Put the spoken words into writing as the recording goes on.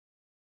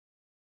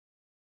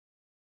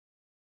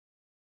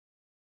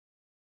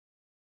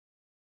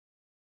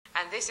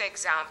And this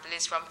example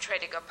is from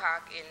Tredegar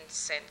Park in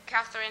St.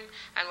 Catherine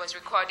and was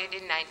recorded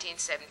in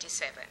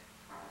 1977.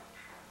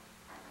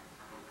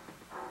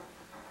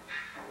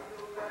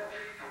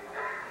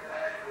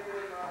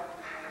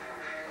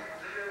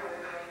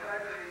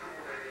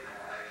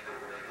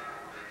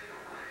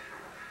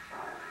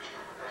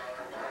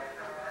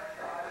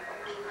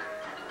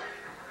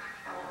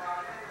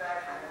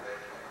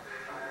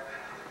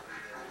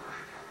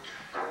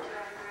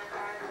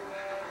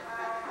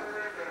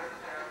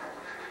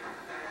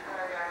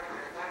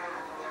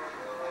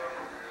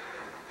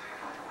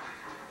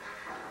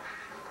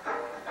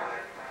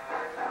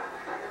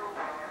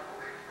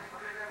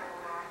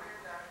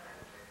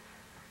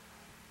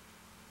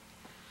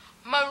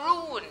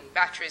 Maroon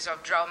batteries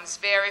of drums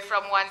vary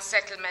from one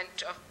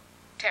settlement of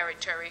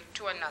territory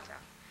to another.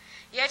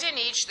 Yet in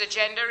each, the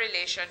gender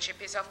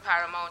relationship is of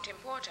paramount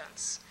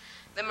importance.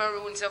 The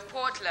Maroons of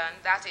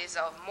Portland, that is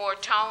of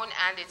Moortown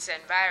and its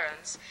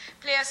environs,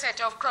 play a set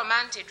of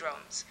chromanti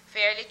drums,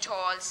 fairly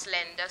tall,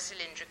 slender,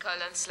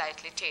 cylindrical, and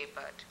slightly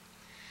tapered.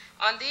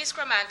 On these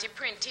chromanti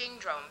printing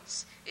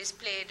drums is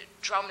played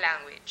drum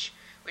language,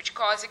 which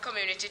calls the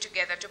community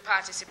together to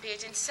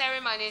participate in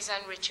ceremonies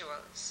and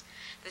rituals.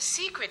 The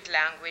secret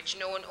language,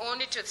 known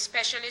only to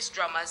specialist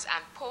drummers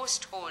and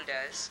post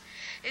holders,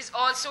 is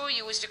also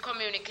used to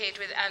communicate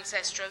with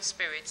ancestral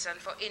spirits and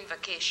for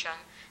invocation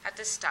at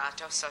the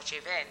start of such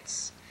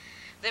events.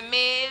 The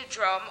male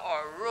drum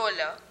or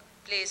roller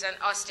plays an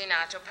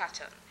ostinato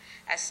pattern,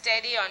 a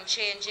steady,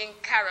 unchanging,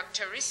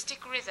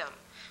 characteristic rhythm,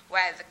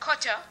 while the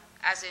cutter,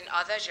 as in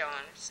other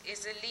genres,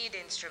 is the lead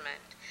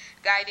instrument,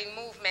 guiding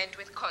movement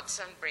with cuts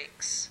and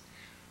breaks.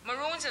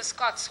 Maroons of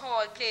Scots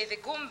Hall play the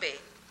gumbe,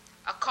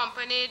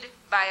 accompanied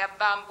by a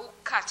bamboo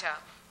cutter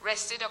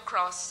rested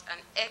across an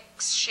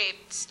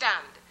X-shaped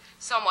stand,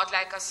 somewhat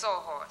like a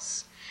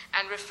sawhorse,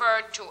 and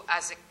referred to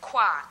as a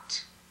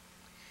quart.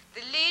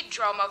 The lead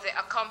drum of the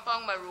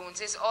Accompong Maroons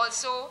is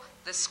also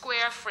the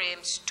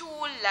square-framed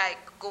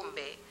stool-like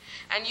gumbe,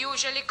 and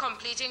usually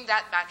completing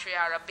that battery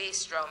are a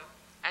bass drum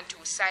and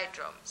two side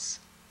drums.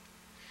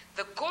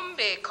 The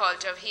gumbe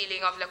cult of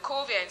healing of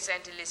Lacovia in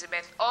St.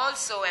 Elizabeth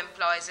also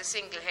employs a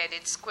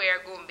single-headed square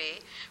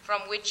gumbe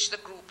from which the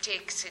group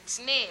takes its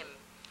name.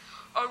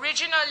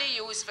 Originally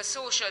used for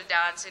social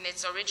dance in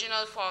its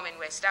original form in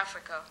West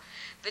Africa,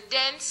 the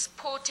dense,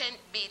 potent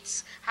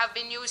beats have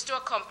been used to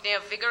accompany a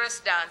vigorous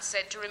dance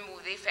said to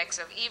remove the effects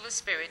of evil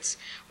spirits,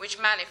 which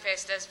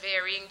manifest as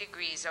varying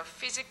degrees of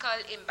physical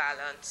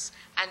imbalance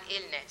and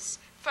illness.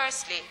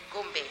 Firstly,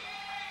 gumbe.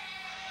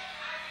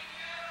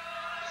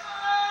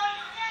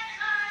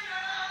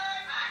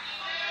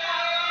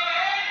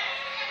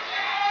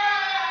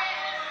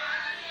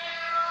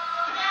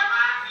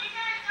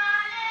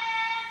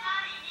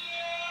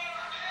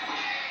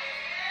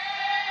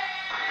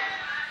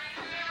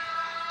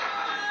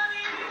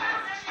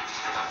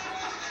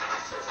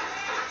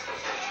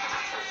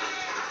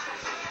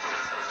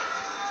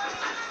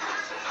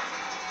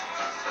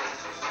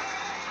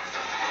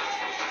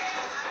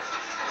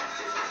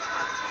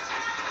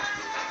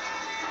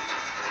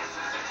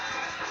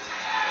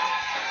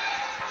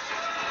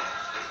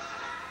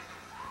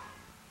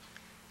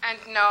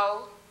 And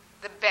now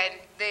the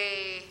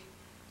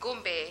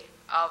gumbe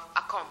of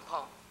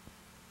Accompong.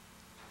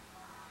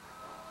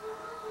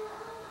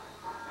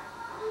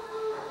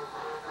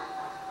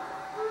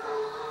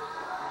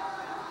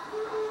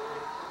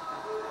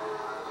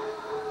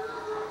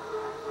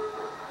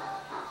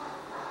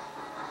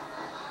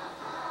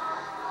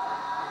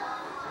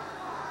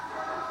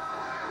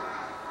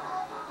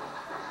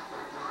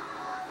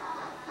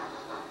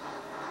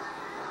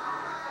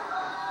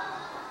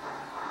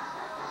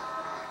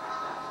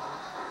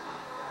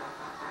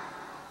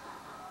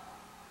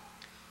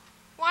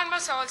 One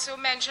must also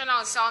mention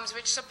ensembles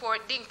which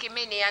support Dinky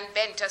Mini and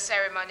Benta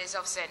ceremonies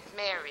of St.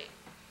 Mary.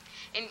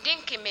 In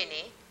Dinky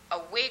Mini, a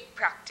wake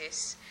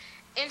practice,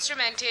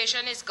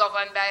 instrumentation is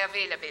governed by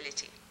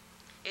availability.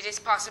 It is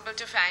possible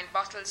to find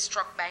bottles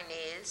struck by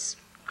nails,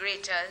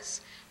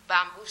 graters,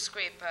 bamboo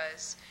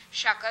scrapers,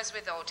 shakas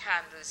without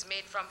handles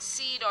made from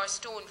seed or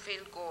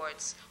stone-filled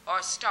gourds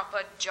or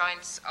stoppered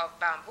joints of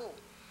bamboo,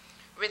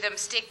 rhythm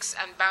sticks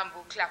and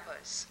bamboo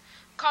clappers.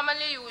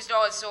 Commonly used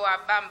also are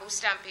bamboo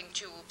stamping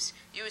tubes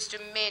used to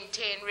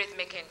maintain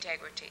rhythmic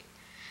integrity.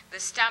 The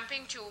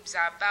stamping tubes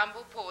are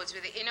bamboo poles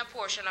with the inner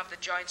portion of the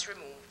joints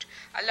removed,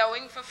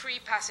 allowing for free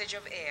passage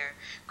of air,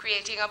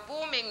 creating a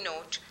booming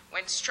note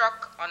when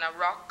struck on a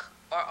rock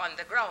or on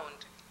the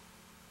ground.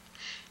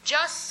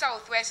 Just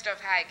southwest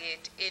of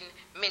Highgate in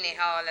Mini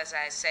Hall, as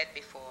I said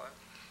before,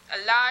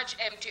 a large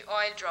empty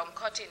oil drum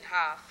cut in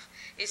half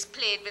is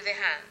played with the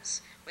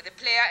hands, with the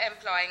player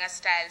employing a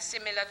style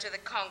similar to the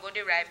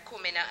Congo-derived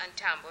kumina and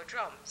tambo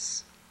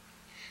drums.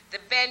 The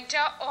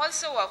benta,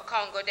 also of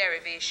Congo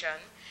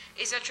derivation,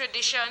 is a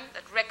tradition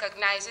that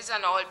recognizes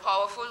an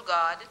all-powerful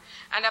God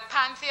and a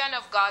pantheon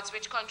of gods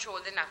which control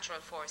the natural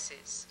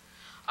forces.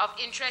 Of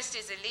interest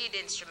is the lead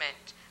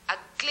instrument, a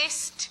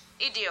glist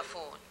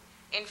idiophone.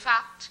 In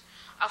fact,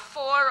 a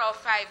 4 or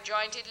 5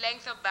 jointed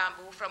length of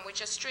bamboo from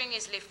which a string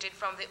is lifted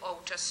from the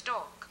outer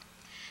stalk.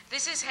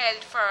 This is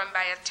held firm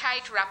by a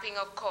tight wrapping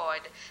of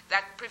cord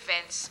that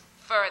prevents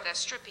further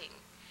stripping.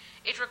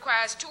 It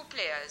requires 2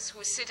 players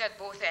who sit at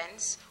both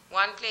ends,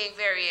 one playing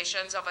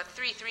variations of a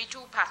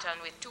 3-3-2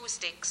 pattern with 2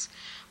 sticks,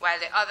 while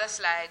the other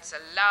slides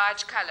a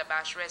large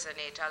calabash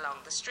resonator along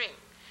the string.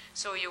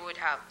 So you would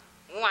have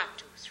 1,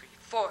 2, 3,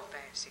 4, 5,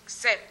 6,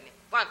 7, 8,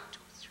 1, 2,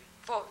 3,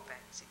 4, 5,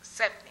 6,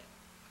 7, 8.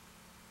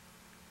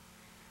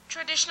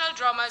 Traditional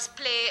drummers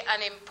play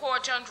an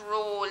important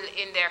role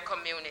in their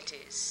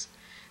communities.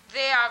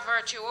 They are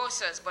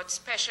virtuosos but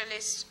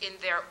specialists in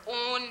their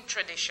own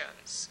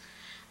traditions.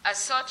 As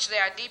such, they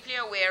are deeply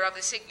aware of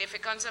the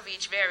significance of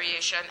each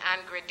variation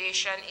and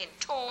gradation in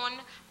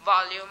tone,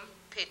 volume,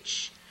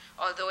 pitch,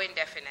 although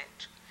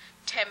indefinite,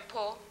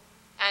 tempo,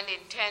 and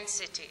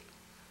intensity.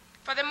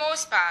 For the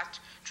most part,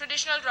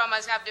 traditional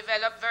drummers have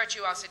developed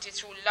virtuosity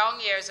through long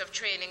years of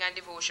training and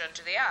devotion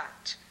to the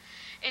art.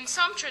 In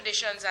some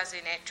traditions, as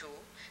in Etu,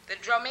 the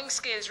drumming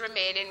skills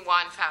remain in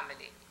one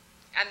family,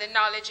 and the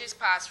knowledge is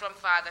passed from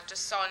father to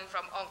son,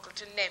 from uncle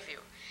to nephew.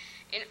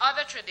 In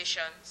other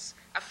traditions,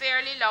 a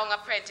fairly long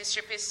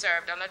apprenticeship is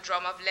served on a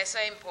drum of lesser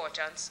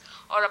importance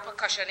or a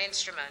percussion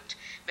instrument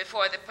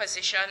before the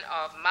position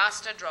of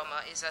master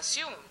drummer is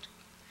assumed.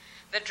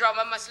 The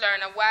drummer must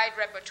learn a wide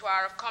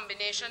repertoire of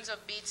combinations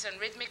of beats and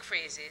rhythmic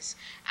phrases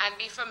and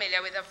be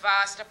familiar with a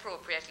vast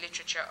appropriate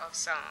literature of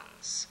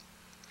songs.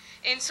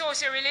 In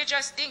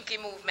socio-religious dinky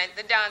movement,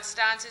 the dance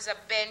stance is a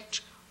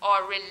bent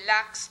or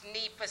relaxed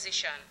knee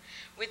position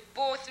with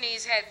both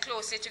knees held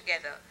closely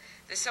together,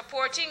 the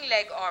supporting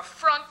leg or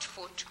front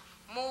foot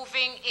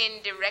moving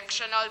in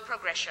directional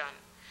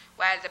progression,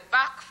 while the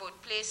back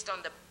foot placed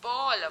on the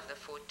ball of the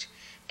foot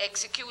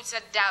executes a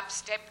dab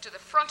step to the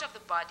front of the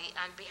body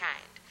and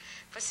behind,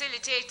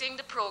 facilitating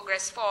the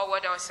progress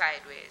forward or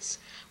sideways,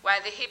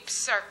 while the hips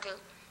circle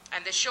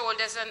and the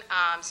shoulders and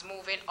arms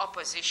move in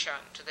opposition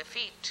to the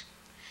feet.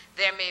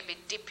 There may be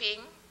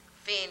dipping,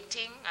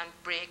 feinting, and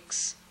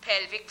breaks,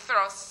 pelvic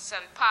thrusts,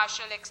 and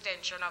partial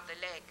extension of the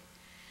leg.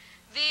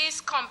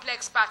 These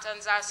complex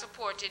patterns are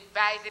supported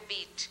by the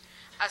beat,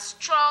 a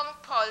strong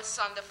pulse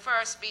on the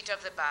first beat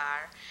of the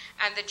bar,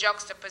 and the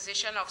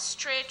juxtaposition of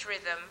straight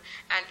rhythm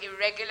and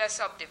irregular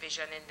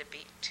subdivision in the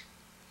beat.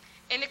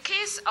 In the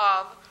case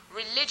of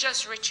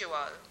religious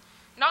ritual,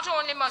 not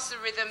only must the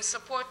rhythm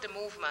support the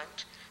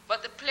movement,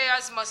 but the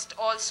players must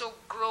also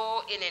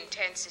grow in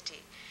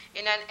intensity,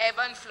 in an ebb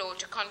and flow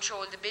to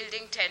control the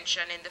building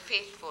tension in the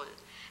faithful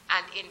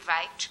and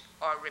invite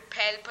or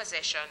repel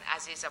possession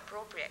as is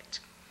appropriate.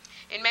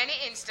 In many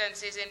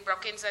instances, in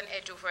Brookings and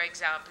Etu, for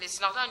example, it's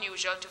not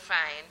unusual to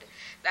find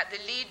that the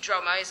lead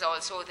drummer is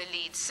also the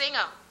lead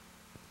singer.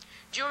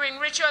 During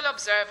ritual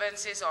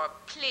observances or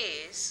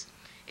plays,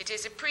 it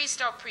is the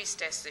priest or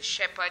priestess, the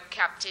shepherd,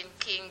 captain,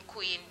 king,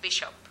 queen,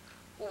 bishop,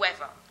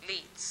 whoever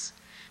leads.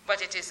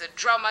 But it is the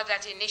drummer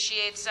that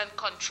initiates and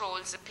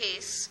controls the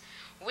pace,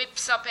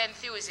 whips up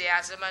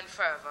enthusiasm and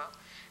fervor,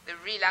 the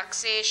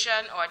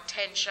relaxation or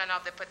tension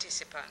of the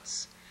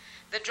participants.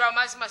 The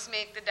drummers must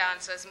make the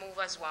dancers move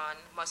as one,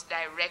 must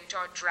direct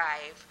or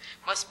drive,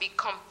 must be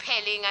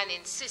compelling and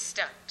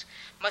insistent,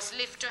 must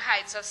lift to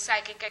heights of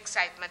psychic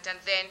excitement and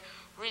then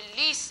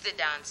release the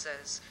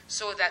dancers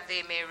so that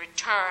they may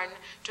return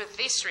to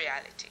this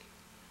reality.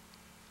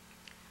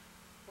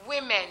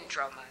 Women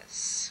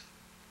drummers.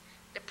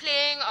 The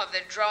playing of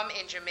the drum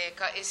in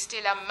Jamaica is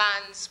still a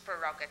man's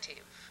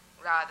prerogative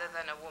rather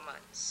than a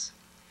woman's.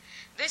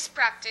 This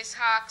practice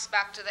harks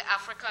back to the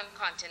African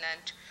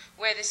continent,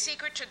 where the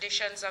secret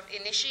traditions of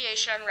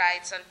initiation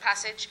rites and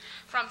passage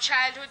from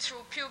childhood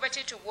through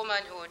puberty to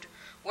womanhood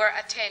were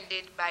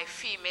attended by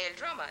female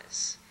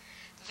drummers.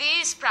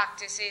 These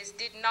practices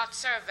did not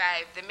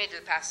survive the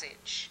Middle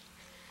Passage,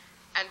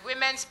 and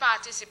women's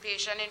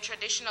participation in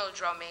traditional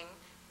drumming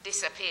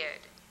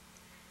disappeared.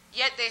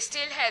 Yet they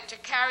still helped to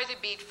carry the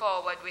beat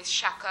forward with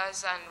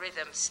shakas and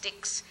rhythm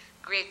sticks,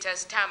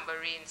 graters,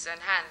 tambourines,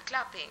 and hand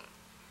clapping.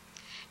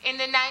 In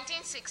the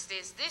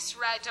 1960s, this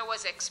writer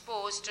was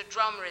exposed to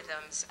drum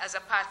rhythms as a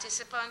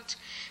participant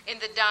in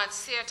the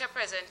dance theater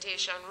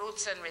presentation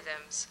Roots and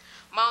Rhythms,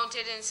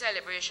 mounted in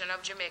celebration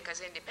of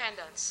Jamaica's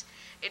independence.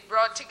 It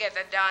brought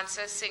together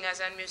dancers, singers,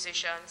 and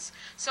musicians,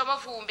 some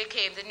of whom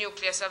became the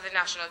nucleus of the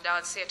National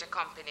Dance Theater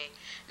Company,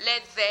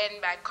 led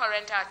then by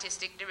current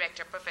artistic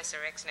director Professor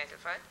Rex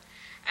Nettleford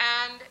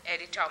and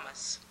Eddie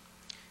Thomas.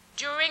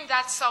 During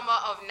that summer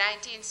of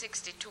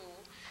 1962,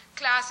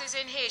 classes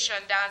in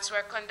Haitian dance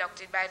were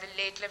conducted by the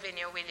late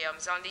Lavinia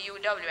Williams on the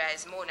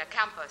UWI's Mona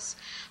campus,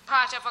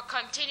 part of a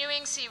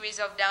continuing series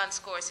of dance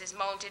courses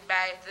mounted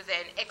by the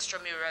then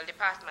extramural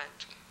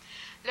department.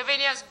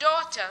 Lavinia's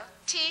daughter,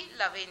 T.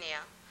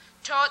 Lavinia,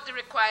 taught the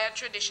required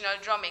traditional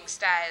drumming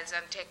styles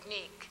and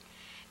technique.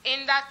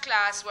 In that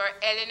class were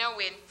Eleanor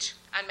Wint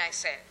and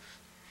myself.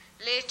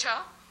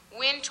 Later,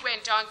 Wint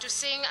went on to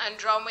sing and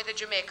drum with the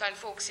Jamaican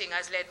folk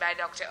singers led by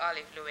Dr.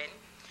 Olive Lewin,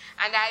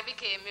 and I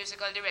became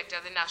musical director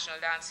of the National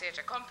Dance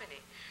Theatre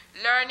Company,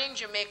 learning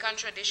Jamaican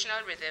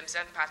traditional rhythms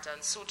and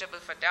patterns suitable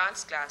for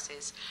dance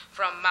classes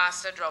from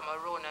master drummer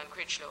Ronan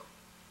Critchlow.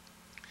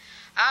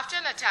 After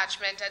an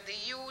attachment at the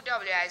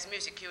UWI's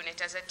music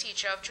unit as a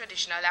teacher of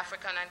traditional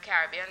African and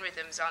Caribbean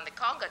rhythms on the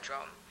conga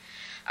drum,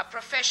 a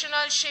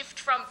professional shift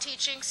from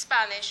teaching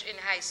Spanish in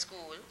high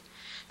school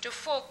to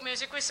folk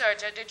music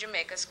research at the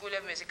Jamaica School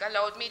of Music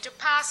allowed me to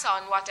pass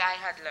on what I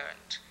had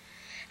learned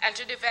and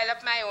to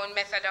develop my own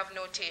method of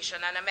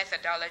notation and a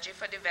methodology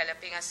for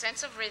developing a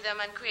sense of rhythm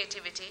and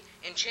creativity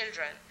in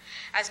children,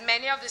 as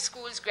many of the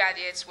school's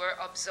graduates were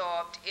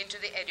absorbed into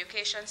the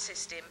education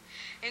system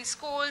in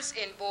schools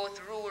in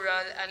both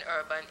rural and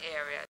urban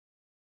areas.